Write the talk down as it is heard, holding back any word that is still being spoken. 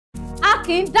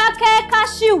kì í dákẹ́ ká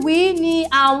sì wí ni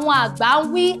àwọn àgbà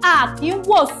ń wí, a kì í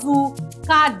wòsù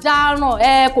ká dáràn.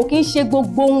 Kò kí ń ṣe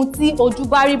gbogbo ohun tí ojú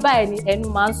bá rí báyìí ni ẹnu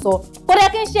máa ń sọ. Kò dẹ̀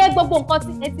kí ń ṣe gbogbo nǹkan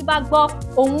tí etí bá gbọ́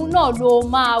òun náà ló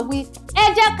máa wí. Ẹ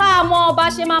jẹ́ ká mọ̀ bá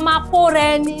ṣe máa kóra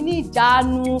ẹni ní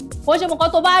ìjánu. Kò ṣe nǹkan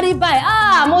tó bá rí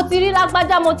báyìí, mo ti rí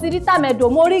lágbájá, mo ti rí tàmẹ̀dò,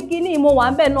 mo rí kíní, mo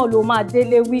wà ń bẹ̀ náà ló máa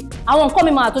délé wí. Àwọn nǹkan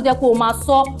mi máa tó jẹ́ pé o máa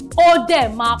sọ, ó dẹ̀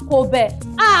máa kó bẹ́ẹ̀.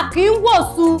 A kì í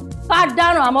wòsù ká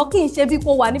dáràn, àmọ́ kì í ṣe bí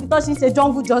kò wà níbi tó ṣe ń ṣe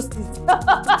jungle justice.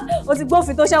 O ti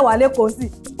gbófin tó ṣẹ̀ wà lẹ́kọ̀ọ́ sí.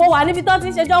 Kò wà níbi tó ti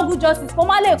ń ṣe jungle justice, kó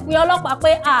má lè pín ọlọ́pàá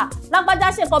pé lágbájá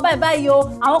ṣe nǹkan báyìí o,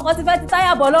 àwọn kan ti fẹ́ ti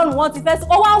táyà bọ̀ lọ́rùn, wọ́n ti fẹ́ sí.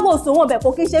 Ó wá ń wòsàn wọn bẹ̀, kò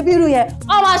kí ń ṣe bírú yẹn.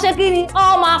 Ó máa ṣe kí ni?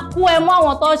 Ó máa kó ẹ mọ́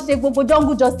àwọn tó ṣe gbogbo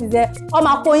jungle justice yẹn. Ó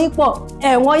máa kó yín pọ̀.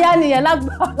 Ẹ̀wọ̀n yá nìyẹn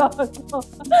lágbára ọ̀dọ́.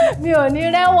 Mi ò ní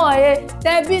rẹ́wọ̀n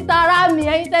tẹbí tara mi,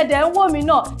 ẹ̀yin tẹ̀dẹ̀ ń wò mí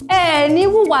náà. Ní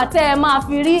wùwà tẹ́ ẹ máa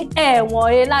fi rí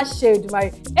ẹ̀wọ̀n láṣẹ Èdùmàrè.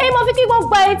 Èyí mo fi kí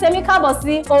gbogbo ẹ̀yin tèmi káàbọ̀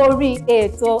sí orí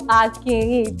ètò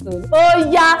Àkíìyín ètò. Ó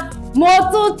yá, mo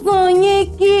tún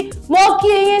yín kí, mo kí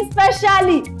yín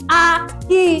specially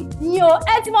Àkíìyín o.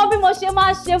 Ẹ ti mọ bí mo ṣe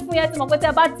máa ń ṣe fún yẹn, ti mọ̀ pé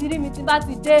tẹ́ bá ti rí mi tí bá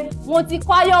ti dé, mo ti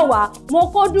kó ayọ̀ wá, mo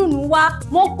kó dùnnú wá,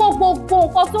 mo kó gbogbo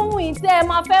nǹkan tó wù yín tẹ́ ẹ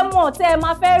máa fẹ́ mọ̀, tẹ́ ẹ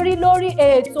máa fẹ́ rí lórí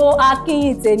ètò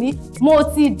Àkíìyín tèmi. Mo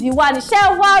ti dì wá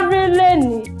níṣẹ́ wá rí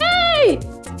lẹ́nìí.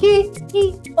 Kí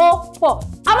ó pọ̀.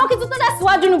 Àmọ́ kí tó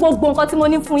tẹ̀síwájú ní gbogbo nǹkan tí mo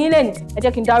ní fún yín lẹ́nìí, ẹ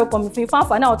jẹ́ kí n dárúkọ mi fún yín fún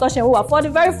àǹfààní àwọn tó ṣe ń wò wá for the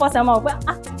very first time. Àwọn pé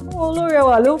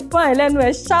olórẹwà ló fún ẹ lẹ́nu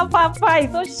ẹ̀ ṣáfáfá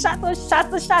tó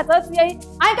ṣá tó ti yẹn.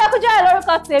 Àyìnkẹ́ Kújọ́rẹ̀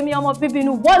lórúkọ tèmi, ọmọ bíbí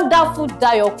inú wonderful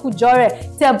Dayọ̀ Kújọ́rẹ̀.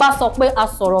 Tí ẹ bá sọ pé a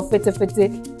sọ̀rọ̀ fetefete,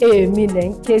 èmi lẹ̀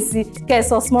ń ké sí. Kẹ́ ẹ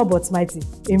sọ small but mighty,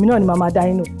 èmi náà ni màmá dá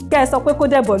inú. Kẹ́ ẹ sọ pé kó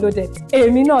dẹ̀ bọ̀ ló dẹ̀,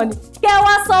 èmi náà ni. Kẹ́ ẹ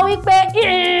wá sọ wípé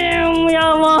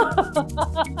ìrìnàmọ́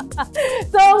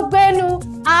tó ń gbénu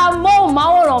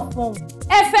amóhùnmáwòrán fún.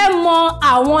 Ẹ fẹ́ mọ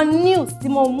àwọn news tí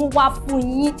mo mú wá fún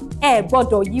yín, ẹ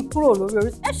gbọ́dọ̀ yí kúrò lórí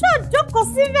Orísun. Ẹ ṣáà jókòó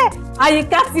síbẹ̀.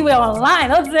 Àyíká ti wẹ̀ online,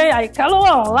 ó ti rẹ̀ Àyíká ló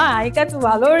wà online, Àyíká ti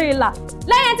wà lórí ìlà.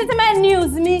 Lẹ́yìn entertainment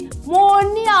news mi, mo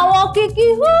ní àwọn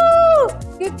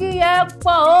kíkí yẹn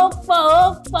pọ̀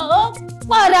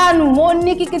dànù. Mo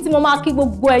ní kíkí tí mo máa kí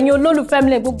gbogbo ẹ̀yin olólùfẹ́ mi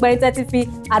lè, gbogbo ẹ̀yin tẹ́ ti fi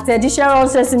àtẹ̀jíṣẹ́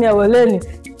ránṣẹ́ sí mi ẹ̀wọ̀ lẹ́nu.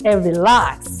 Ẹ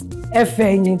relax, ẹ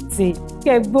fẹ̀yìntì,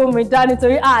 kẹ́ gbómi dá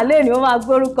nítorí àlẹ́ ni ó máa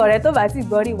gbórúkọ rẹ̀ tó bá ti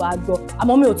gbọ́ rí wàá gbọ́.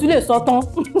 Àmọ́ mi ò tún lè sọ tán.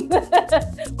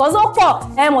 Kọ́sọ́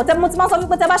pọ̀ mo ti máa sọ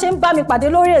wípé tẹ́ bá ṣe ń bá mi pàdé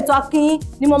lórí ètò Àkíìyín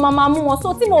ni mo máa mú wọn.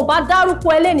 So tí mo bá dárúkọ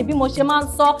ẹlẹ́ni bí mo ṣe máa ń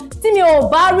sọ, tí mi ò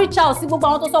bá reach out sí gbogbo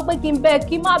àwọn tó sọ pé kí n bẹ́ẹ̀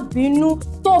kí má bínú,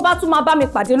 tó bá tún máa bá mi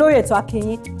pàdé lórí ètò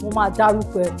Àkíìyín, mo máa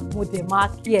dárúkọ ẹ, mo dẹ̀ máa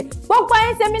kí ẹ. Gbogbo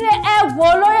ẹ̀yin tèmi lé ẹ wò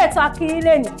lórí ètò Àkíìyín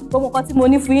lẹ́ni. Gbogbo nǹkan tí mo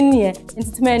ní fún yín nìyẹn.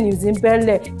 Entertainment news ń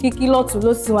bẹ́lẹ̀, kíkí lọ́tún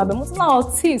ló sì wà bẹ́ẹ̀. Mo tún láwọn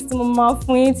tips tí mo máa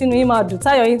fún yín tínú yín máa dùn,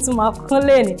 táyọ̀ yín tún máa kún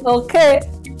lẹ́ni. Okay,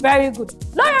 very good.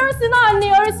 Lórí Orísun náà ni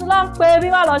Orísun là ń pè bí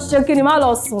má lọ ṣe kí ni má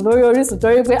lọ sùn lórí Orísun,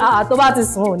 torí pé tó bá ti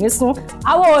sùn ò ní sùn.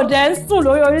 Àwọn òde ń sùn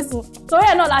lórí Orísun, torí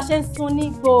ẹ̀ náà la ṣe ń sùn ní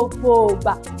gbogbo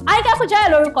ìgbà. Àyìnkẹ́ Kújọ́rẹ̀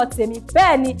lórúkọ tèmi.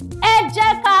 Bẹ́ẹ̀ ni, ẹ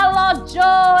jẹ́ ká lọ jó,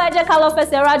 ẹ jẹ́ ká lọ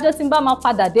fẹsẹ̀ rájò tí n bá máa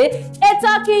padà dé. Ètò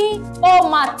Àkíìyín ó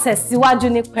máa tẹ̀síwájú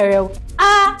ní pẹrẹu.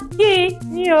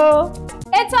 Àkíìyín o.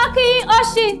 Ètò Àkíìyín ó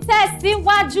ṣì ń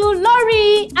tẹ̀síwájú lórí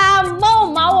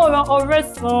amóhùnmáwòrán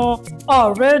Orísun.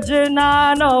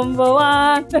 Original number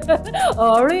one.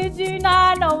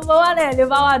 Original number one ẹ̀ lè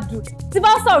bá wa dùn. Tí bá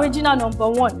sọ original number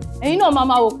one, ẹ̀yin náà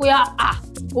máa wò pé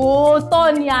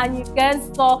òótọ́ ni Àyìnkẹ́ ń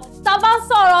sọ. Tá bá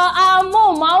sọ̀rọ̀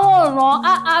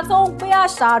amóhùnmáwòrán tó ń gbé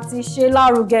àṣà àti ìṣe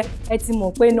lárugẹ, ẹ ti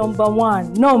mọ̀ pé number one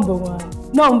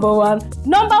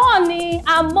ni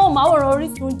amóhùnmáwòrán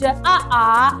Orísun jẹ́.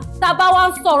 Tá bá wá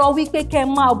ń sọ̀rọ̀ wípé kẹ́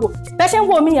máa wò, bẹ́ẹ̀ ṣe ń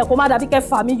wò mí yẹn kó má dàbí kẹ́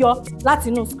fà mí yọ láti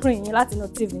inú screen yín, láti inú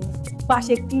TV yín. Bá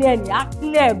ṣe clear ni, á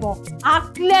clear gan, á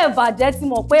clear bàjẹ́, ti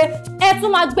mọ̀ pé ẹ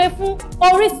tún máa gbé fún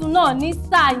Orísun náà ní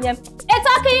sáà yẹn. Ètò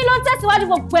Àkíìyín ló ń tẹ̀síwájú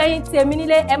gbogbo ẹ̀yin tèmi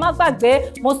nílé. Ẹ má gbàgbé,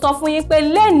 mo sọ fún yín pé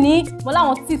lẹ́ni mo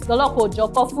láwọn tips lọ́lọ́kọ̀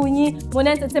òjọ̀kọ̀ fún yín. Mo ní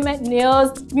entertainment news,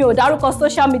 mi ò dárúkọ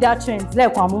social media trends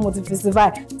lẹ́ẹ̀kan, àmọ́ mo ti fi sí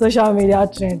báyìí. Social media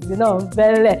trends náà ń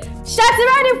bẹ́lẹ̀. Ṣé ti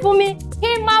ready fún mi kí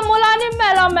n máa mú lọ ní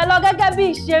mẹ́lọmẹ́lọ gẹ́gẹ́ bí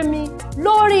ìṣe mi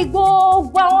lórí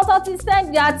gbogbo àwọn tó ti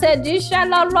sẹ́ndì àtẹ̀jíṣẹ́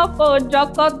lọ́lọ́kọ̀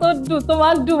òjọ̀kọ̀ tó dùn, tó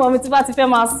máa ń dùn mọ́ mi tí bá ti fẹ́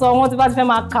máa sọ wọ́n, tí bá ti fẹ́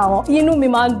máa kà wọ́n, inú mi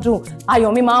máa ń dùn,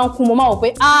 ayọ̀ mi máa ń kún. Mo máa wò pé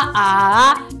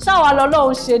ṣáwa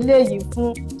lọ́lọ́run ṣe léyìí fún,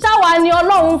 ṣáwa ni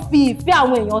Ọlọ́run fi ìfẹ́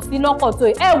àwọn èèyàn sí lọ́kàn tó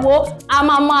yìí. Ẹ wo, a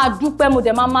máa dúpẹ́, mo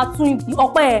dẹ̀ máa tún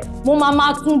ọpẹ́ ẹ̀, mo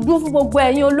máa tún dún fún gbogbo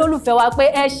ẹ̀yin olólùfẹ́ wa pé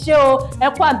ẹ ṣé o, ẹ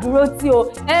kú àdúró tí o,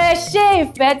 ẹ ṣé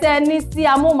ìfẹ́ tẹ́ ẹ ní sí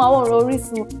amóhùnmáwòrán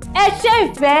Orísun, ẹ ṣé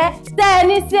ìfẹ́ tẹ́ ẹ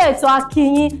ní sí ètò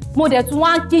Àkíìyín. Mo dẹ̀ tún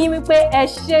wá ń kí yín wípé ẹ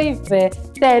ṣé ìfẹ́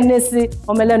tẹ́ẹ̀nẹ́sí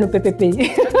ọmọ ẹlẹ́nu pépépé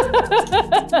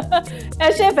ẹ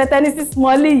ṣe ìfẹ́ tẹ́ẹ̀nẹ́sí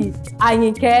smọ́lì yìí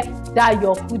Àyìnkẹ́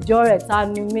Dayọ̀ Kújọ́rẹ̀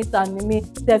tanimí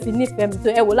tẹ́fi nífẹ̀ẹ́ mi tó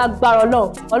ẹ wò lágbára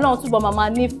Ọlọ́run túbọ̀ máa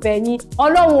nífẹ̀ẹ́ yín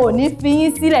Ọlọ́run ò ní fi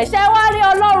yín sílẹ̀ ṣé wá rí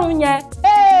Ọlọ́run yẹn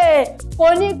kò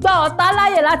ní gba ọ̀tá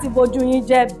láyè láti bojú yín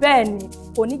jẹ bẹ́ẹ̀ ni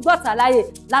kò ní gbọ́ta láyè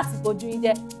láti bojú yín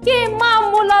jẹ kí n máa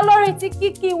mú lọ lórí ti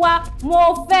kíkí wa mo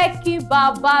fẹ́ kí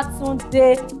Babátúndé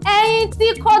ẹ̀yin tí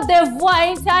Côte d'Ivoire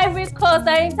ẹ̀yin tí Ivory Coast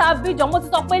ẹ̀yin tí Abidjan mo ti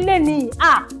sọ pé lẹ́nìí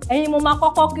ẹ̀yin mo máa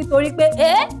kọ́kọ́ kí torí pé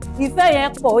ìfẹ́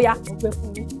yẹn pọ̀ ó yá mo gbé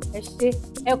fún yín ẹ ṣé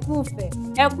ẹ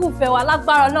kú ìfẹ́ wa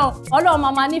lágbára náà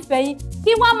Ọlọ́run máa nífẹ̀ẹ́ yín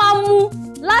kí wọ́n máa mú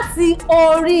láti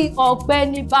orí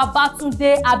ọ̀gbẹ́ni Babátúndé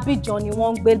Abidjan ni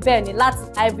wọ́n ń gbé bẹ́ẹ̀ ni láti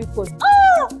Ivory Coast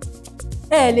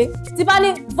ẹ̀ẹ́lẹ́ tí bá ní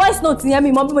voice note yẹn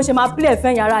mi mọ bí mo ṣe máa play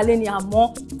ẹ̀fẹ́ yàrá lé ni àmọ́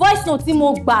voice note tí mo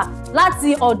gbà láti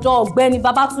ọ̀dọ̀ ọ̀gbẹ́ni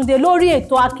Babátúndé lórí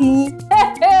ètò Akíìyín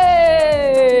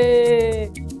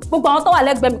gbogbo àwọn tó wà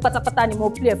lẹ́gbẹ̀ẹ́ mi pátápátá ni mo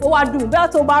play ẹ̀fọ́ wá dùn bẹ́ẹ̀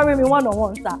tó bá rí mi wọ́n náà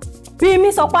wọ́n ń ta bí mi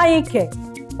sọ páyínkẹ̀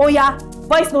ó yá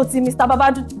voice note Mr.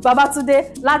 Babátúndé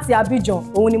láti Abidjan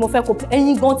òun ni mo fẹ́ kó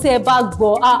ẹ̀yin gan tí ẹ bá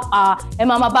gbọ́ ẹ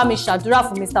máa bá mi ṣàdúrà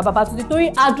fún Mr. Babátúndé torí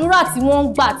àdúrà tí wọ́n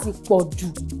ń gbà ti pọ̀ jù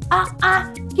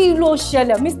kí ló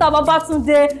ṣẹlẹ̀ Mr.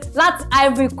 Babátúndé láti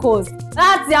Ivory Coast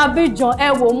láti Abidjan ẹ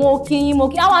wò mo kí yín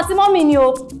àwọn àti mọ́mì ni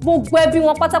o gbogbo ẹbí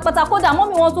wọn pátápátá kódà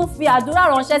mọ́mì wọn tún fi àdúrà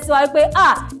ránṣẹ́ sí wa pé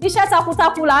iṣẹ́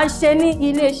takuntakun là ń ṣe ní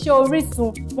iléeṣẹ́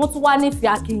Orísun wọ́n tún wá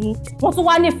nífẹ̀ẹ́ Akíìyín wọ́n tún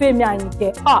wá nífẹ̀ẹ́ mi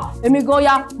Àyìnkẹ́ èmi gan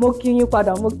yá mo kí yín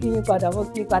padà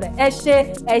ẹ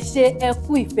ṣé ẹ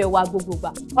kú ìfẹ́ wa gbogbo gbà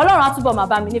Ọlọ́run á túbọ̀ máa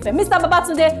bá mi nífẹ̀ẹ́ Mr.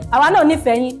 Babátúndé àwa náà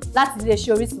nífẹ̀ẹ́ yín láti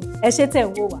iléeṣẹ́ Orísun ẹ ṣé tẹ̀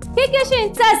ń wò wá. kíkí ṣì ń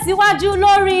tẹ̀síwájú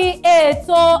lórí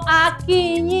ètò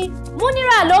Akíìyín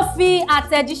Múnírà ló fi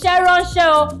àtẹ̀jíṣẹ́ ránṣẹ́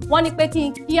o wọ́n ní pé kí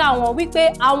n kí àwọn wípé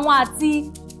àwọn àti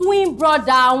twin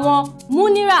brother àwọn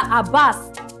Múnírà Abbas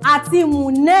àti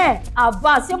Munẹ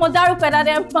Abbas ṣé mo dárúkọ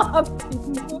dáadáa máa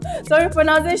bínú torí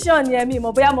pronunciation yẹn mi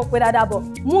mọ̀ bóyá mo pè dáadáa bọ̀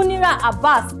Múnírà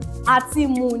Abbas àti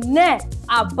Munẹ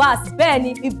Abbas bẹ́ẹ̀ ni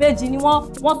ìbejì ni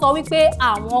wọ́n sọ wípé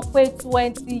àwọn pé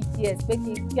 20 years pé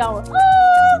kí n kí àwọn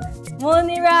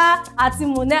Múnírà àti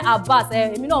Munẹ Abbas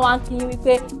èmi náà wá ń kí yín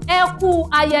wípé ẹ kú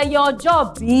ayẹyẹ ọjọ́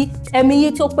bí ẹ̀mí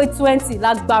yìí tó pé 20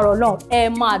 lágbára Ọlọ́run ẹ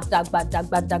máa dàgbà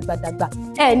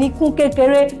ẹ ní kún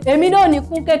kékeré èmi náà ní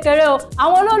kún kékeré o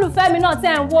àwọn olólùfẹ́ mi náà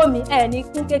tẹ́ ń wò mí ẹ ní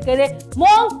kún kékeré mo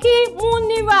ń kí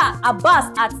Múnírà Abbas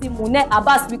àti Munẹ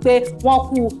Abbas wípé wọ́n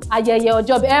kú ayẹyẹ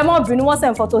ọjọ́ bí ẹ má bínú wọ́n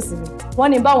send fọ́tò sí mi wọ́n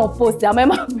ní bá wọn post àmọ́ ẹ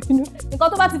má bínú nǹkan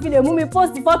tó bá ti fi lè mú mi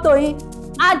post fọ́tò yín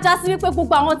á já sí wípé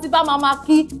gbogbo àwọn tí bá máa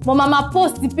kí mo máa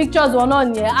post pictures wọn náà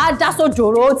nìyẹn á já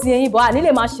sójòrò ó ti ẹyin bọ̀ àní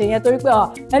lè máa ṣe yẹn torí pé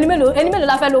ẹni mélòó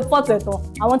la fẹ́ lo fọ́tò ẹ̀tàn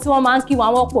àwọn tí wọ́n máa ń kí wọn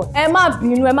àwọn pọ̀ ẹ má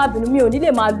bínú mi ò ní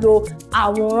lè máa lo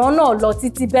àwòrán náà lọ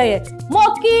títí bẹ́ẹ̀ yẹn mo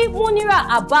kí Múnírà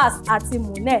Abbas àti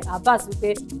Munẹ Abbas wípé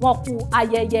wọ́n kú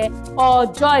ayẹyẹ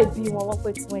ọjọ́ ìbí wọn wọ́n pé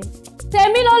 20.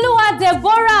 Tèmilolúwa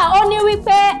Deborah ó ní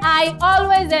wípé I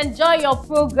always enjoy your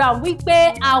program wípé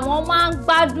àwọn máa ń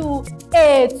gbádùn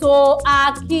ètò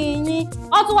Akíìyín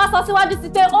ó tún wá sọ síwájú sí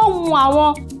pé ó wù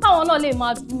àwọn káwọn náà lè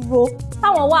máa dúró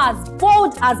káwọn wá as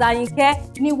bold as Àyìnkẹ́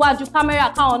níwájú kámẹ́rà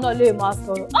káwọn náà lè máa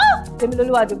sọ̀rọ̀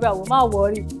Tèmilolúwa Deborah wò má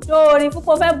wọrí lórí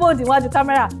púpọ̀ fẹ́ bold níwájú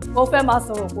kámẹ́rà ó fẹ́ máa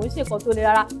sọ̀rọ̀ kò ń ṣe nǹkan tó le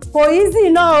rárá kò easy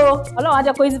náà o Ọlọ́run á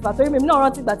jẹ́ kó easy fà torí mi náà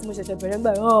rántí ìgbà tí mo ṣẹ̀ṣẹ̀ bẹ̀rẹ̀ ń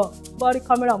gbà bọ́ọ̀rí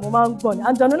kámẹ́rà mo máa ń gbọ̀n ní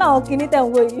àjọ̀nú láwọn kinní tẹ̀ ń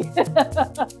wò yìí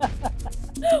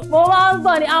mo máa ń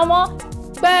gbọ̀n ní àwọn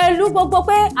pẹ̀lú gbogbo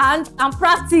pé à ń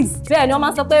practice bẹ́ẹ̀ ni wọ́n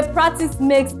máa ń sọ pé practice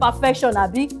makes perfection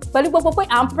àbí pẹ̀lú gbogbo pé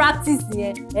à ń practice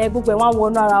yẹn gbogbo ẹ̀ wọ́n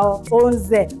wọnú ara ó ń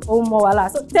zẹ̀ ó ń mọ wàhálà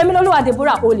so Tèmilolúwa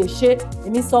Deborah o lè ṣe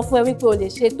èmi sọ fún ẹ wípé o lè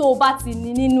ṣe tó o bá ti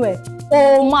ní nínú ẹ̀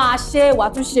o máa ṣe wàá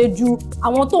tún ṣe ju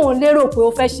àwọn tó ń lérò pé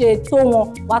o fẹ́ ṣe tó wọn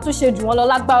wàá tún ṣe jù wọn lọ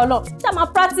lágbára Ọlọ́run tí a máa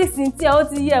practice ní tí ẹ ó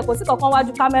ti yẹ kò sí kankan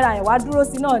wájú kámẹ́rà yẹn wàá dúró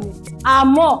sí náà ni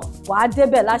àmọ́ wàá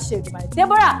débẹ̀ láṣẹ Èdùmàrè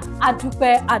Deborah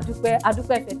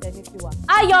adúpẹ́ fẹ̀tẹ̀ ní tiwa.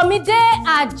 Ayọ̀mídé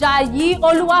Àjàyí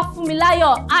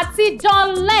Olúwafúnmiláyọ̀ àti John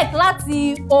Lek láti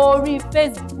orí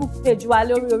Facebook page wa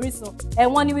lórí Orísun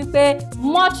wọ́n ní wípé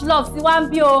much love sí wá ń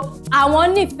bí o àwọn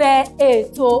nífẹ̀ẹ́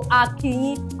ètò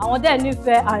Akíìyín àwọn dẹ̀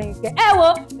nífẹ̀ẹ́ Àyìnkẹ́ wo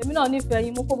èmi náà nífẹ̀ẹ́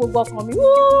yín mo kó gbogbo ọkàn mi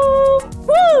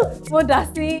mo dà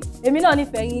sí èmi náà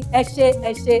nífẹ̀ẹ́ yín ẹ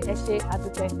ṣé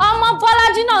àdúpẹ́. ọmọ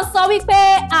Bọ́lájí náà sọ wípé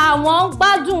àwọn ń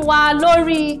gbádùn wa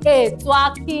lórí ètò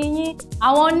Akíìyín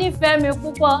àwọn nífẹ̀ẹ́ mi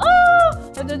púpọ̀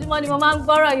ojoojúmọ́ ni mo máa ń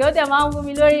gbọ́rọ̀ yìí ó dẹ̀ máa ń wú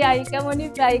mi lórí Àyìnkẹ́ mo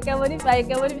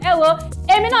nífẹ̀ẹ́ wo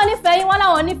èmi náà nífẹ̀ẹ́ yín wọ́n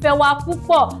láwọn nífẹ̀ẹ́ wa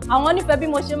púpọ̀ àwọn nífẹ̀ẹ́ bí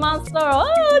mo ṣe máa ń sọ̀rọ̀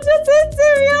ojú títí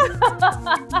rí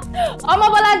ọmọ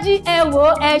Bọ́lájí Bọ́lájí ẹ wò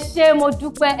ẹ ṣé mo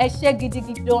dúpẹ́ ẹ ṣé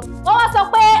gidigidi gan. Wọ́n wá sọ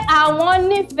pé àwọn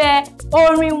nífẹ̀ẹ́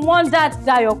orin Wonder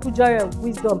Dayo Kujore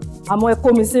Wisdom àmọ́ ẹ kó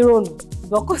mi sí rònú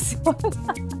ṣùgbọ́n kò sí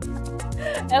wàhálà.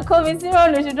 Ẹ kó mi sí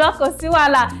rònú ṣùgbọ́n kò sí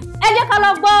wàhálà. Ẹ jẹ́ ká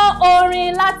lọ gbọ́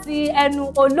orin láti ẹnu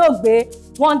olóògbé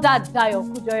Wonder Dayo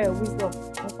Kujore Wisdom.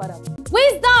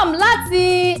 Wisdom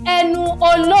láti ẹnu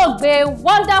olóògbé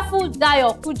Wonderful Dayo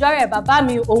Kujore bàbá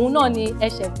mi òun náà ni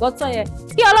ẹ̀ṣẹ̀ gbọ́tọ̀ yẹn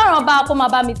kí Ọlọ́run ọba kó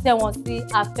máa bá mi tẹ́ wọn sí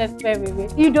afẹ́fẹ́ rere.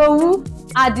 Ìdòwú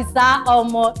Àdìsá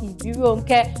ọmọ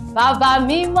Ìbírónkẹ́ bàbá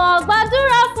mi mọ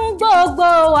gbàdúrà fún gbogbo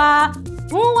wa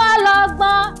fún wa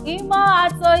lọ́gbọ́n ìmọ̀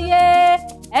àtòyé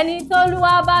ẹni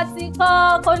t'Olúwa bá ti kọ́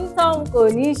kónítọ̀hún kò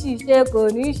ní ṣìṣe kò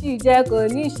ní ṣìjẹ kò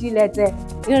ní ṣìlẹ̀tẹ̀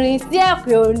ìrìnsí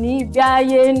ẹ̀pẹ̀ ò ní bí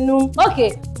ayé nú. òkè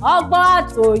ọgbọ́n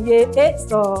àtòyé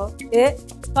sọ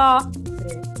kọ́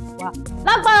wá.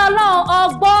 lágbára Ọlọ́run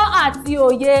ọgbọ́n àti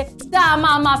òye tá a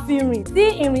máa fi rìn tí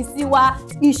ìrìnsí wa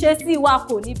ìṣesí wa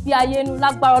kò ní bí ayé nú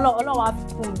lágbára Ọlọ́run á fi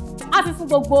fún mi. A fi fún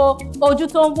gbogbo ojú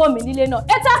tó ń wò mí nílé náà.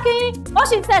 Ètò Àkíìyín ó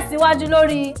sì tẹ̀síwájú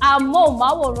lórí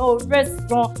amóhùnmáwòrán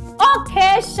Orisun.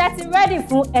 Okay, ṣé ti ready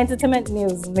fún entertainment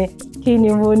news mi? Kí ni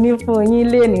mo ní fún yín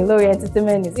lénìí lórí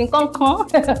entertainment news? Nǹkan kan.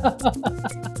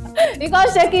 Nǹkan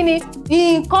ṣe kí ni?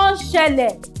 Nǹkan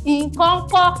ṣẹlẹ̀, nǹkan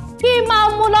kọ́. Kí máa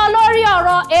mú lọ lórí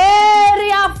ọ̀rọ̀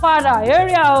area father,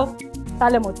 area o.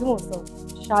 Tálẹ̀mọ̀ tí mò ń sọ,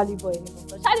 Charlie Boy ni mo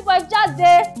sọ. Charlie Boy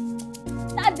jáde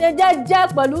jẹ́jẹ́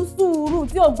pẹ̀lú sùúrù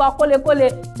tí ò gba kólekóle.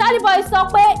 Charlie Boy sọ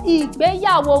pé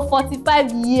ìgbéyàwó 45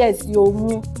 years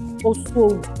òun ó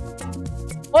sòrò.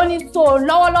 Ó ní so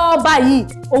lọ́wọ́lọ́wọ́ báyìí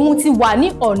òun ti wà ní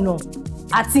ọ̀nà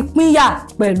àti pínyà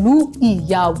pẹ̀lú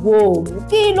ìyàwó òun.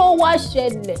 Kí ló wá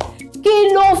ṣẹlẹ̀? Kí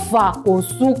ló fà kò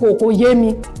sú kò yé mi?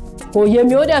 Kò yé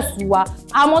mi ó dẹ̀ sú wa.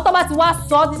 Àmọ́ tó bá ti wá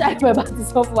sọ tí Charlie Boy bá ti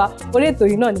sọ fún wa, orí ètò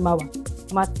yìí náà ni máa wà.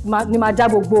 Ni máa já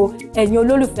gbogbo ẹ̀yin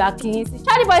olólùfẹ́ Àkíìyín sí.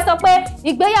 Charlie Boy sọ pé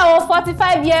ìgbéyàwó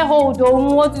 45-year-old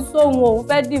òun ó ti sóhun òun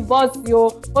fẹ́ divorce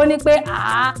o. Ó ní pé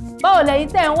báwo lẹ̀yin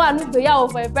tẹ̀ ń wà ní ìgbéyàwó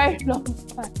for a very long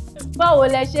time. Báwo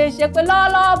lẹ ṣe pé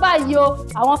lọ́wọ́lọ́wọ́ báyìí o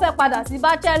àwọn fẹ́ padà sí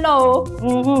bachelor o.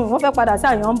 Wọ́n fẹ́ padà sí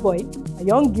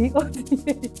àyọ̀ǹgì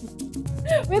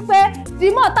wípé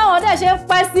dìímọ̀ táwọn dẹ̀ ṣe ń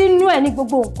pẹ́ sínú ẹ̀ ní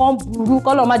gbogbo nǹkan burú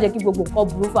kọ́lọ́ má jẹ́ kí gbogbo nǹkan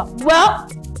burú fà.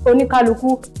 Oníkálukú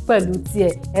pẹ̀lú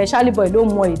tiẹ̀ Charlie Boy ló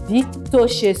mọ ìdí tó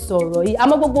ṣe sọ̀rọ̀ yìí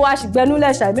àmọ́ gbogbo wa sì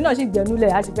gbẹnúlẹ̀ ṣàìmí náà sì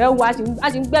gbẹnúlẹ̀ a sì fẹ́ wá a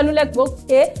sì ń gbẹnúlẹ̀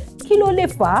pé kí ló lè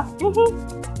fà á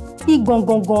kí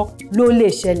gangan ló lè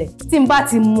ṣẹlẹ̀ tí n bá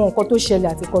ti mọ nǹkan tó ṣẹlẹ̀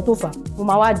àti nǹkan tó fà á mo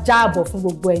máa wá jáàbọ̀ fún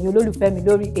gbogbo ẹ̀yin olólùfẹ́ mi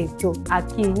lórí ètò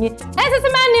Àkíìyín.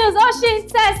 Entertainment news ó ṣì ń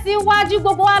tẹ̀síwájú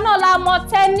gbogbo wa náà la mọ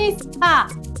tennis star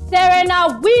Serena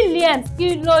Williams kí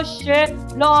ló ṣe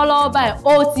lọ́wọ́lọ́wọ́ báyìí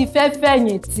ó ti fẹ́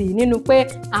fẹ̀yìntì nínú pé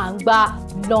à ń gba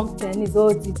long tennis ó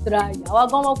ti try àwa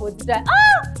gan mọ̀ kò ti try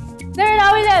Serena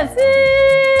Williams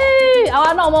àwa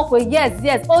náà mọ̀ pé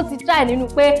yes ó ti try nínú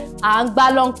pé à ń gba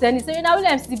long tennis Serena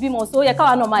Williams ti bímọ so ó yẹ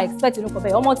káwa náà máa expect nínú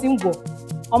kọfẹ́ ọmọ ti ń wọ̀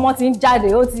ọmọ ti ń jáde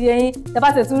ó ti yẹyin tẹ́bá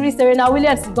tẹ̀ tún rí Serena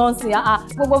Williams gan sí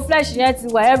gbogbo flesh yẹn ti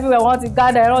wà everywhere wọ́n ti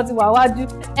gather ẹran ti wà wájú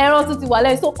ẹran tún ti wà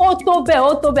lẹ́yìn so ó tó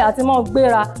bẹ́ẹ̀ àti mọ́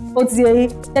gbéra ó ti yẹyin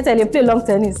tẹ́tẹ̀ lè play long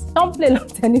tennis don't play long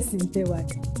tennis in tẹ́wà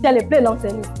tẹ́ lè play long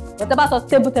tennis ọ̀tẹ́ bá sọ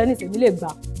table tennis èmi lè gbà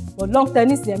but long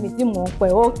tennis yẹn mi ti mọ̀ ọ́n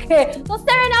pẹ́ okay so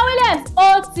Serena Williams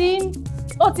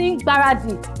ó ti ń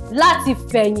gbáradì láti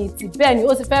fẹ̀yìntì bẹ́ẹ̀ ni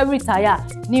ó ti fẹ́ retire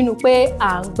nínú pé à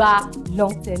ń gba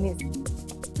long tennis.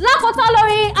 Lákòótán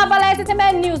lórí abala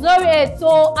entertainment news lórí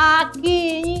ètò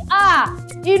Àkíìyín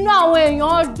inú àwọn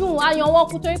èèyàn dùn ayọ̀ wọn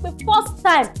kú torí pé first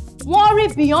time wọ́n rí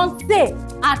Beyonce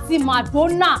àti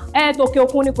Madonna tòkè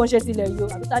òkun ní kò ṣe tilẹ̀ yìí o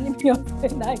àbíta ní Beyonce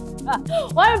náà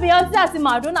wọ́n rí Beyonce àti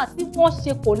Madonna tí wọ́n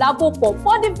ṣe kòlábò pọ̀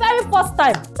for the very first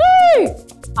time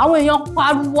àwọn èèyàn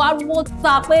pariwo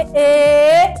ta pé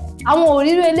àwọn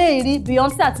òrírò eléyìí rí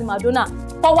Beyonce àti Madonna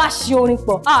kọ́ wá ṣe orin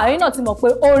pọ̀ ẹ̀yin náà ti mọ̀ pé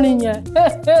orin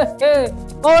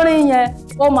yẹn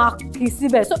ó máa kì í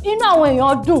síbẹ̀ so inú àwọn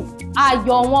èèyàn dùn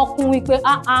ayọ̀ wọn kún wípé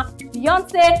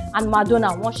Beyonce and Madonna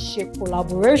wọ́n ṣe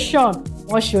collaboration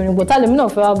wọ́n ṣe orin gbọ́tà lèmi náà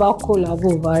fẹ́ wá bá collabo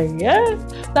báyìí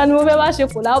ta ni mo fẹ́ bá ṣe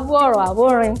collabo ọ̀rọ̀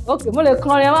àbórin ok mo lè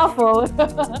kọrin ẹ má fọ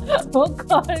mo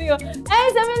kọrin o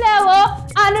ẹ̀yin tẹ́mi lẹ́wọ̀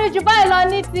àánú jù báyìí lọ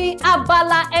ní ti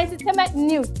abala entertainment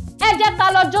news ẹ jẹ́ ká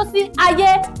lọ jó sí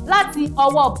ayé láti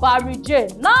ọwọ́ Barry J.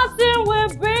 Nothing will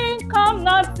bring come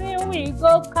nothing will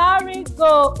go carry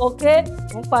go okay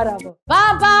mo ń padà bọ̀.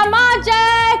 Bàbá má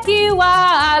jẹ́ kí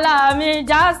wàhálà mi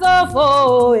já sófo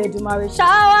Èdùmàrè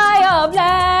shower your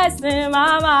blessing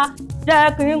mama jẹ́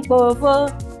kí n pòfo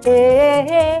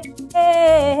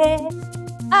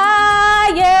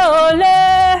ayé ò lè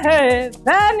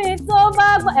bẹ́ẹ̀ni tó bá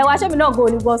gbọ́ ẹ̀wà ṣẹ́mi náà gò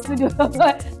ní bọ́ studio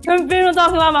ń bínú tó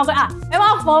fi wá máa pẹ́ ẹ má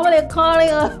fọ́ mo lè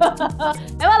kọrin o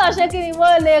ẹ má lọ ṣe kí ni mo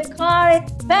lè kọrin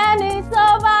bẹ́ẹ̀ni tó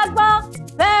bá gbọ́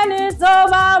bẹ́ẹ̀ni tó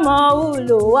bá mọ̀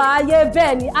wúlò ayé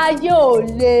bẹ́ẹ̀ni ayé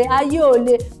ò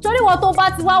le torí wọn tó bá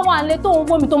ti wá wà nílé tó ń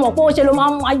wó mi tó mọ̀ pé ó ṣe ló máa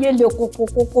ń mú ayé le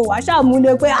kòkòkò wá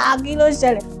ṣàmúlẹ̀ pé kí ló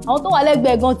ṣẹlẹ̀ àwọn tó wà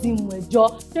lẹ́gbẹ̀ẹ́ gan ti mú ẹjọ́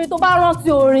torí tó bá rántí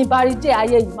orin Barijẹ́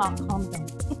ayé yìí máa calm down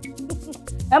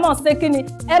ẹ mọ̀ ṣe kí ni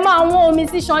ẹ máa wọ́n omi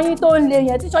sí ṣọyín tó ń le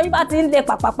yẹn tí ṣọyín bá ti ń le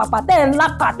pàpàpàpà tẹ́ ń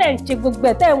lápá tẹ́ ń ṣe gbogbo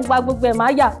ẹ̀ tẹ́ ń gba gbogbo ẹ̀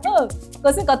máa yà kò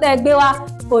sí nǹkan tẹ́ ẹ gbé wá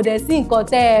kò dẹ̀ sí nǹkan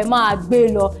tẹ́ ẹ máa gbé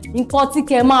lọ nǹkan tí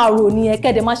kẹ́ ẹ máa rò nìyẹn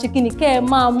kẹ́ ẹ dẹ̀ máa ṣe kí ni kẹ́ ẹ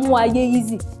máa mú ayé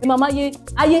easy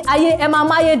ẹ máa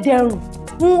máyé dẹrùn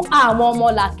fún àwọn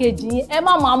ọmọlàkejì yín ẹ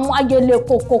má máa mú ayé le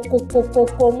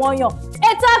kòkòkòkòkò mọ́yàn.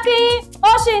 ètò Àkíìyín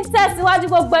ó sì ń tẹ̀síwájú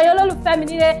gbogbo ẹ̀yin olólùfẹ́ mi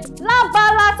nílé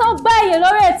lábala tó gbẹ̀yìn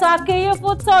lórí ètò Àkíìyín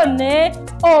fún tòní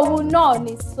òun náà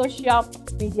ni social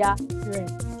media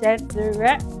trend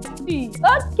rẹ̀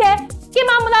kí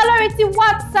máa mú lọ lórí ti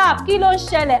WhatsApp kí ló ń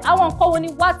ṣẹlẹ̀ àwọn nǹkan wo ni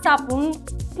WhatsApp ń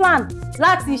plan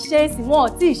láti ṣe é sí wọn ò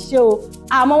tí ì ṣe o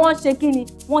àmọ́ wọ́n ṣe kí ni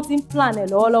wọ́n ti ń plan ẹ̀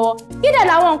lọ́wọ́lọ́wọ́ kí dẹ̀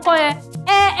làwọn nǹkan yẹn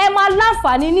ẹ máa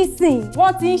láǹfààní nísìnyí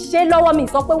wọ́n ti ń ṣe lọ́wọ́ mi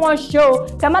sọ pé wọ́n ṣe o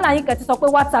kẹmánà yín kẹ́ ti sọ pé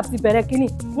WhatsApp ti bẹ̀rẹ̀ kínní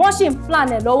wọ́n sì ń plan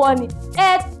ẹ̀ lọ́wọ́ ni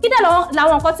kí dẹ̀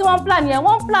làwọn nǹkan tí wọ́n ń plan yẹn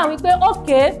wọ́n ń plan wípé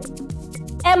okay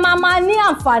ẹ máa ní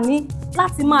àǹfààní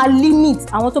láti máa limit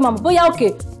àwọn tó máa mọ̀ bóyá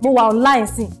okay mo wà online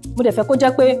sí mo dẹ̀ fẹ́ kó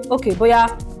jẹ́ pé okay bóyá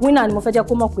winner ni mo fẹ́ jẹ́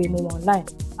kó mọ̀ pé mo wà online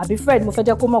àbí Fred mo fẹ́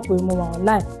jẹ́ kó mọ̀ pé mo wà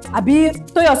online àbí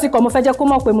Tóyọ̀sí kan mo fẹ́ jẹ́ kó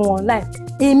mọ̀ pé mo wà online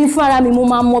èmi fún ara mi mo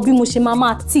máa mọ bí mo ṣe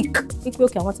máa tick wípé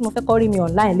okay àwọn tí mo fẹ́ kọ́ rí mi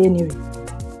online lé ní rẹ̀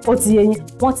ó ti yé yín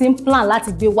wọ́n ti ń plan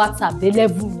láti gbé WhatsApp dé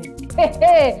level yẹn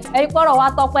ẹ̀yin pọ̀rọ̀ wa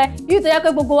tọpẹ́ yìí tó yẹ pé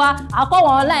gbogbo wa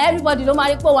àkọ́wọ̀n online everybody ló máa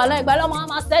rí pé wà online ìgbà lọ́mọ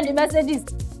máa send messages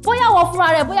bóyá wọ fúnra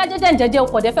rẹ̀ bóyá jẹ́jẹ́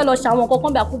ọkọ̀ dẹ̀ fẹ́ lọ ṣàwọn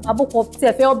kankan bí àbúkọ tí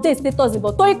ẹ fẹ́ update status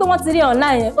níbọ̀ torí pé wọ́n ti rí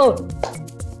online yẹn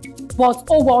but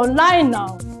ó wọ online now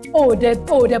ó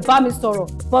dẹ̀ bá mi sọ̀rọ̀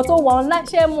but ó wọ online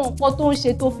ṣé mọ nǹkan tó ń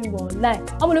ṣe tó fi wọ online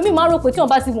ọmọ ìlú mi máa ń rò pé tí wọ́n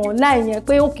bá ti wọ online yẹn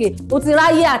pé okay o ti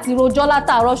ráyè àti rojọ́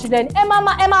látàárọ̀ ṣùgbọ́n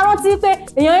ẹ máa rántí pé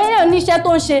èèyàn yẹn ní iṣẹ́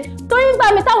tó ń ṣe torí ń gbà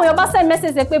mí táwọn èèyàn bá send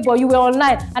message pé but you were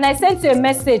online and I sent you a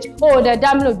message ó dẹ̀ dá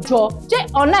mi lò jọ ṣé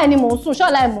online ni mò ń sùn ṣé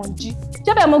online mò ń jí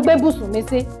ṣé bẹ́ẹ̀ mo gbé bùsùn mi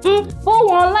sí bó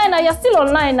wọn online na you're still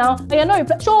online now ẹ̀yẹ náà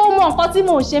reply ṣó mọ nǹkan tí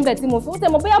mò ń ṣe ń bẹ̀ tí mo fi ó tẹ̀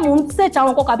mọ́ bóyá mò ń search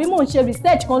àwọn nǹkan àbí mò ń ṣe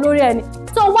research kan lórí ẹni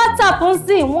so WhatsApp ń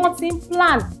sìn wọ́n ti ń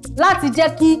plan láti jẹ́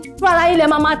kí fún ara yín lẹ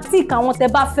máa tick àwọn tẹ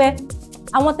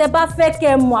bá fẹ́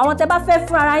kẹ́ mọ̀ àwọn tẹ bá fẹ́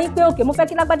fún ara yín pé okay mo fẹ́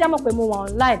kí lágbájá mọ̀ pé mo wà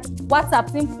online WhatsApp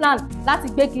ti ń plan láti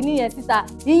gbé kinní yẹn síta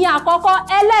ìyẹn àkọ́kọ́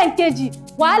ẹlẹ́ẹ̀kejì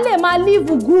wàá lè máa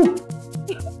leave group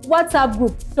WhatsApp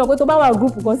group ṣe pé tó bá wà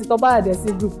group kan sí tó bá àdẹ̀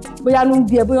sí group bóyá ló ń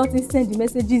bí ẹ bóyá ti ń send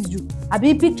messages jù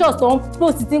àbí pictures tó ń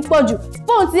post ti ń pọ̀ jù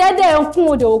fóònù tí ẹ dẹ̀ ń kún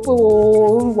òde òpé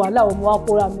wàhálà òun wá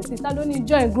kóra mi sí ta ló ní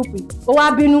join group yìí ó wá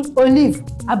bínú ó leave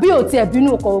àbí ò tiẹ̀ bínú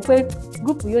ọkọ̀ wò pé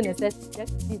group yóò necessary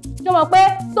ṣe mọ̀ pé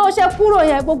tó ṣe kúrò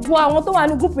yẹn gbogbo àwọn tó wà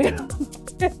ní group yẹn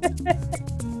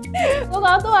gbogbo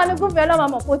àwọn tó wà ní group yẹn lọ́mọ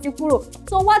mọ̀ kó ti kúrò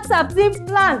so WhatsApp ti ń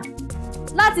plan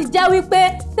láti jẹ́ wípé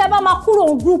tẹ́ bá máa kúrò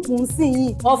ní gúrùpù ń sìn yìí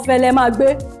ọ̀fẹ́ lẹ máa gbé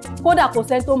kódà kò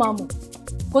sẹ́ni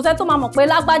tó máa mọ̀ pé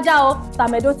lágbájá o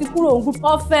tàmẹ̀dó ti kúrò ní gúrùpù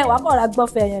ọ̀fẹ́ wàá kọ̀ ra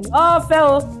gbọ́fẹ́ yẹn ni ọ̀fẹ́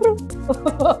o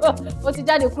ó ti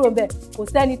jáde kúrò bẹ́ẹ̀ kò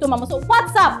sẹ́ni tó máa mọ̀ so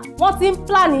WhatsApp wọ́n ti ń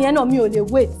plan yẹn náà mi ò lè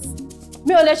wait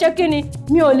mi ò lè ṣe kí ni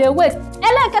mi ò lè wait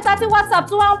ẹlẹ́ẹ̀kẹta tí WhatsApp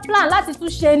tún wá ń plan láti tún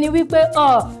ṣe ni wípé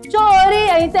ṣó orí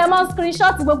ẹ̀yin tẹ́ ẹ máa ń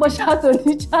screenshot gbogbo chat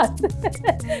oní chat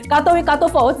ká tó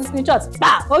fọ̀ ó ti screenshot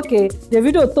pa ok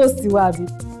Davido toast wa àbí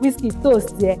Wizkid toast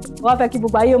yẹ wọ́n fẹ́ kí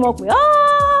gbogbo ayé mọ̀ pé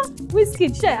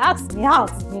Wizkid ṣe ask me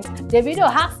out ni Davido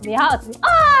ask me out ni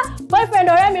boyfriend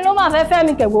ọ̀rẹ́ mi ló máa fẹ́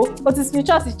mi kẹ̀wó ó ti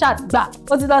screenshot chat gbà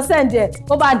ó ti lọ send ẹ̀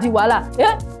ó bá di wàhálà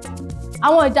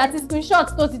àwọn ìjà ti screenshot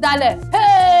tó ti dálẹ̀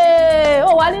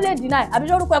ó wà nílé deny àbí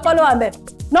orúkọ ẹ̀kọ́ ló wà ńbẹ̀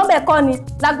nọ́mbà ẹ̀kọ́ ni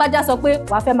lágbájá sọ pé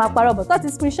wàá fẹ́ máa parọ́ bọ̀ tó ti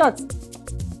screenshot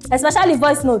especially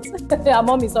voice note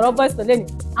àmọ́ mi sọ̀rọ̀ voice note lẹ́nu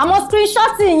àmọ́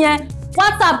screenshot yẹn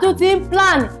WhatsApp tó ti ń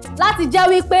plan láti jẹ́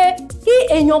wípé kí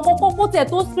èèyàn kókó tẹ̀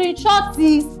tó screenshot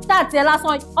chat ẹ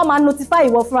lásán ó máa notify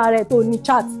ìwọ fúnra rẹ̀ tó ní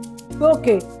chat pé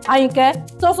okay Àyìnkẹ́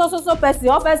so person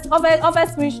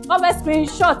ọfẹ́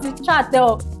screenshot chat ẹ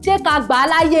ọ ṣé ká gbà á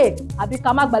láyè àbí ká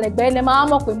má gbàlẹ̀gbẹ́ ẹni máa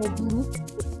mọ̀ pé mo burú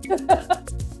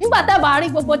nígbà tẹ́ bá rí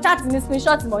gbogbo chat ní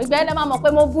screenshot mọ̀ ìgbẹ́ ẹni máa mọ̀ pé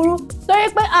mo burú torí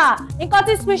pé nǹkan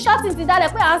tí screenshot ti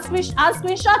dálẹ̀ pé à ń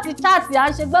screenshot chat à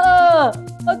ń ṣe gbọ́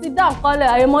ó ti dá nǹkan lẹ̀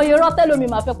àìmọye rọ́tẹ́lómi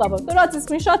máa fẹ́ pàbọ̀ torí ó ti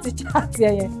screenshot chat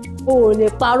yẹn o ò lè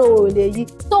parọ́ o ò lè yí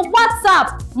so WhatsApp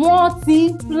wọ́n ti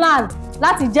plan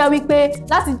láti jẹ́ wípé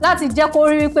láti jẹ́ kó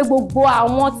rí wípé gbogbo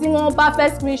àwọn tí wọ́n bá fẹ́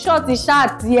screenshot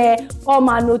ṣáàtì ẹ ó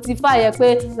máa notify ẹ pé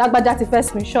lágbájá ti fẹ́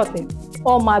screenshot ẹ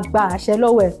ó máa gba àṣẹ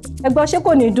lọ́wọ́ ẹ ẹgbọ́n ṣé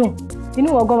kò ní dùn inú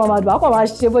ọgọ́ máa dùn àkọ́ máa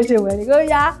ṣe bó ṣe wẹ̀ ní kó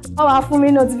yá ó máa fún mi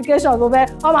notification tó fẹ́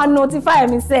ó máa notify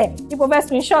mi sẹ́ẹ̀ ipò fẹ́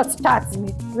screenshot chat mi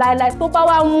láìláì tó bá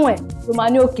wá mú ẹ̀ tó máa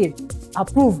ní òkè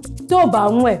approve tó bá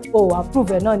mú ẹ̀ o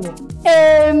approve ẹ̀ náà ni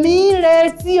èmi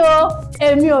retí o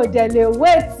èmi ò dẹ̀ lè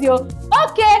wait o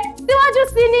ok síwájú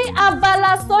sí ní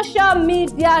abala social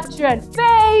media trend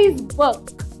Facebook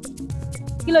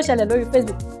kí ló ṣẹlẹ̀ lórí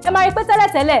Facebook ẹ máa rí pé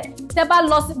tẹ́lẹ̀tẹ́lẹ̀ tẹ́ bá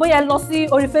lọ sí bóyá lọ sí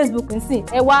orí Facebook nsìn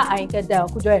ẹ wá Àyìnkẹ́ Dayọ̀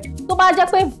Kújọrẹ̀ tó bá jẹ́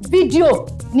pé fídíò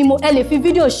ni ẹ lè fi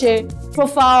fídíò ṣe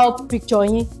profile picture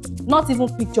yín not even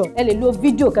picture ẹ lè lo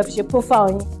fídíò kẹ́ fi ṣe profile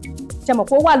yín ṣe mọ̀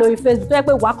pé ó wà lórí Facebook tó yẹ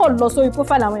pé wàá kàn lọ sórí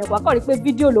profile àwọn èèyàn wàá kàn rí pé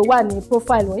fídíò ló wà ní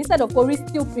profile wọn instead of orí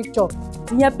still picture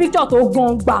ìyẹn picture tó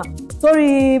gan gbà sórí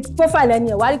profile ẹni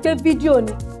ẹ̀ wá rí pé fídíò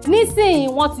ni nísìnyí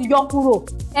wọ́n ti yọ kúrò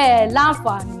ẹ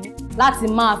láǹfààní láti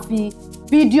máa fi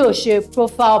fídíò ṣe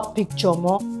profile picture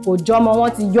mọ́ kò jọmọ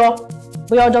wọ́n ti yọ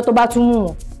bóyá ọjọ́ tó bá tún mú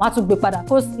wọn wọ́n á tún gbé padà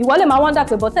kó ìwọ lè máa wọ́ndà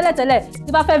pé bọ́ tẹ́lẹ̀tẹ́lẹ̀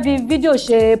tí bá fẹ́ fi fídíò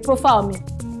ṣe profile mi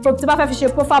tí bá fẹ́ fi ṣe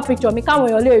profile picture mi káwọn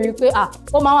èèyàn lè rí i pé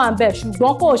ó máa wà ń bẹ̀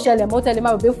ṣùgbọ́n kò ṣẹlẹ̀ mọ́ tẹ́lẹ̀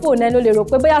máa rò pé fóònù ẹ ló lè rò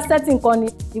pé bóyá setting kan ni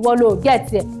ìwọ ló get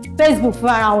ẹ̀ Facebook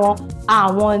fúnra wọn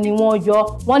àwọn ni wọ́n yọ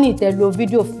wọ́n ní ìtẹ̀lò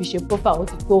fídíò fi ṣe profile ó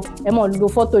ti tó ẹ máa lo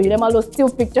fọ́tò yìí ẹ máa lo still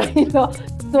picture yìí lọ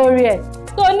sórí ẹ̀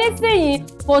tó nísìnyí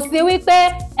kò sí wípé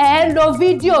ẹ ń lo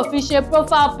fídíò fi ṣe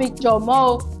profile picture mọ́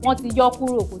o wọ́n ti yọ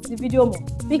kúrò kò sí fídíò mọ́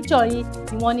picture yín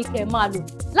ni wọ́n ní kẹ́ máa lò.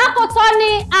 lákòótán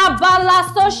ní abala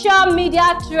social media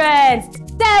trends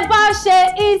tẹ́ ẹ bá ṣe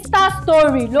Insta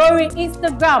story lórí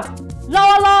Instagram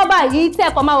lọ́wọ́lọ́wọ́ báyìí tẹ́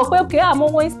ẹ kàn máa wò pé òkè àmọ́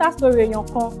wo Insta story èèyàn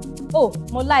kan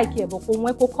mo like ẹ̀ bọ̀ kò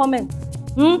wọ́n kó comment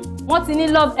wọ́n ti ní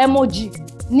love emoji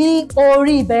ní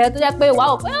orí ìbẹ̀rẹ̀ tó jẹ́ pé wàá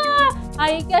wò pé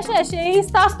Àyìnkẹ́ ṣe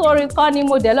Insta story kan ní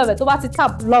mo dẹ̀ love ẹ̀ tó bá ti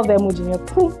tap love emoji yẹn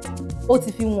kú ó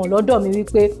ti fi wọ̀n lọ́dọ̀ mi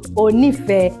wípé o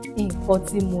nífẹ̀ẹ́ nǹkan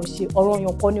tí mo ṣe ọ̀rọ̀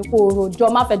yẹn kan ní kó rojọ́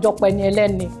má fẹjọ́ pẹ́ ní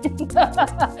ẹlẹ́ni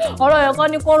ọ̀rọ̀ yẹn kan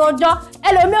ní kó rojọ́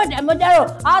ẹlòmíì ò dẹ̀ mo dẹ́rò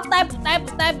á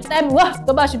táìpù wá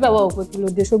tó bá ṣe bẹ́ẹ̀ wọ́n ò pé kí ló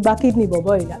dé ṣó gbá kídìní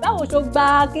bọ̀bọ̀ yìí báwo ṣó gbá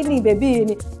kídìní bèbí yìí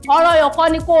ni ọ̀rọ̀ yẹn kan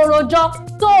ní kó rojọ́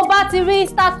tó o bá ti rí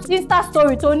Insta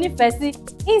story tó nífẹ̀ẹ́ sí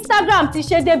Instagram ti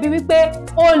ṣe débi wípé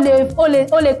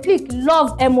o lè click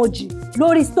love emoji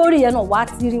lórí story yẹn náà wàá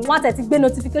ti rí wọ́n á tẹ̀ ti gbé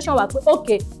notification wá pé ok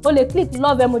o lè click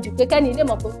love emoji pé kẹ́ni ilé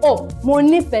mọ̀ pé mo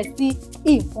nífẹ̀ẹ́ sí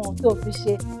nǹkan tó fi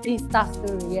ṣe Insta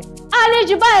story yẹn.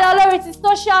 àlejò báyìí lọ lórí ti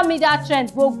social media trend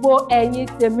gbogbo ẹ̀yin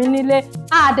tèmi nílé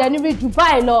àdẹ̀nírí jù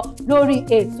báyìí lọ lórí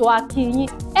ètò Àkíìyín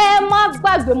ẹ má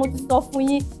gbàgbé mo ti sọ fún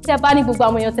yín tẹ́ bá ní gbogbo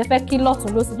àwọn èèyàn tẹ́ fẹ́ kí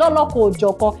lọ́tún lọ́sì lọ́lọ́kọ̀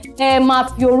òjọ̀kan ẹ máa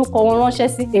fi orúkọ wọn ránṣẹ́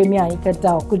sí èmi Àyìnkẹ́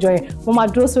Dayọ̀ Kújọrẹ̀ mo máa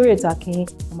dúró sórí ètò Àkíìyín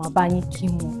mo máa bá yín kí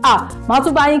wọn. màá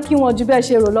tún bá yín kí wọn ju bẹ́ẹ̀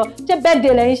ṣe rò lọ ṣé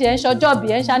birthday lẹ́yìn ṣe ẹ̀ ń ṣọjọ́bí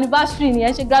ẹ̀ ń ṣe anniversary ni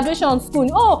ẹ̀ ń ṣe graduation school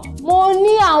ni mo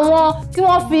ní àwọn tí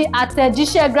wọ́n fi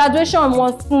àtẹ̀jíṣẹ́ graduation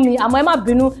wọn fún mi àmọ́ ẹ má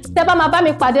bínú tẹ́ bá máa bá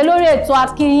mi pàdé lórí ètò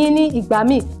Àkíìyín ní ìgbà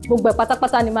míì gbogbo ẹ̀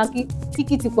pátápátá ni máa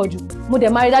kíkì ti pọ̀ jù mo dẹ̀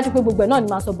máa rí dájú pé gbogbo ẹ̀ náà ni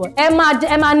máa sọ bọ̀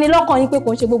ẹ máa ní lọ́kàn yín pé kò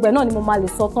ń ṣe gbogbo ẹ̀ náà ni mo máa lè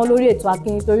sọ tán lórí ètò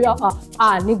Àkíìyín torí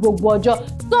ní gbogbo ọjọ́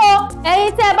so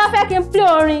ẹ̀yin tẹ́ ẹ bá fẹ́ kí n play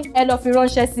orin ẹ lọ fi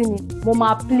ránṣẹ́ sí mi mo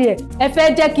máa play ẹ fẹ́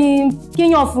jẹ́ kí n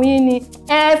kíyàn fún yín ni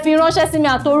ẹ fi ránṣẹ́ sí mi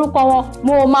àtorúkọ wọn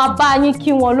mo máa bá yín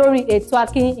kí wọn lórí ètò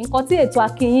Àkíìyín nǹkan tí ètò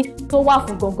Àkíìyín tó wà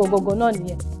fún gangan náà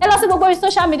nìyẹn ẹ lọ sí gbogbo orí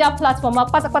social media platform wa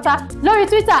pátápátá lórí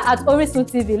Twitter @Orisun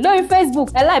TV lórí Facebook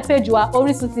ẹ like page wa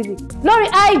Orisun TV lórí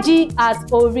IG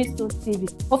 @Orisun TV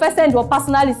mo fẹ́ send wọ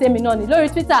personally sí mi náà ni lórí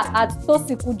Twitter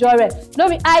 @Tosikujore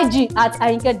lórí IG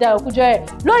 @Àyìnkẹ́ Dayọ̀ Kújọrẹ̀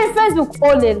lórí Facebook o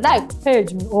lè like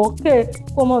page mi okay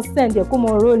kó mọ send ẹ kó mọ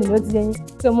roll ní ó ti yẹn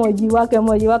kẹ mọ yí wá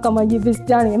kẹ mọ yí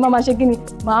visitor ẹ má máa ṣe kí ni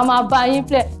màá máa bá yín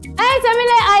play ẹ̀yin tèmi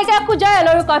lé Àyìnkẹ́ Kújọrẹ̀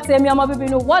lórúkọ tèmi ọmọ bíbí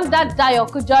inú Wonder Dayọ̀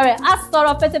Kújọrẹ̀ á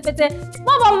sọ̀rọ̀ fẹ́tẹ́fẹ́tẹ́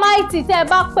mọ́bọ̀ mighty tẹ́ ẹ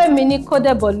bá pè mí ní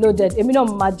coded but loaded èmi náà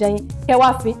máa jẹ yín kẹ wá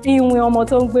fi ìwìn ọmọ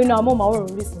tó ń gbé náà mọ́ màá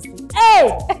rọrùn Orísun sí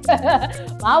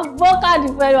màá bọ́ káàdì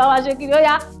fún ẹ máa ṣe kí ni ó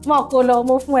yá mọ̀ kó lọ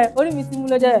mo fún ẹ orí mi ti mú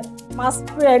lọ́jọ́ rẹ̀ máa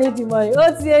spray ẹ ní ìdìmọ̀ rẹ̀ ó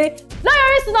ti rí lórí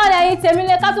Orísun náà lẹ́yìn tèmi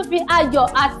lé ká tún fi ayọ̀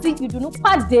àti ìdùnnú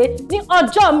pàdé ní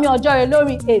ọjọ́ mi ọjọ́ rẹ̀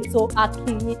lórí ètò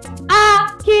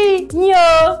Àkíìyín o.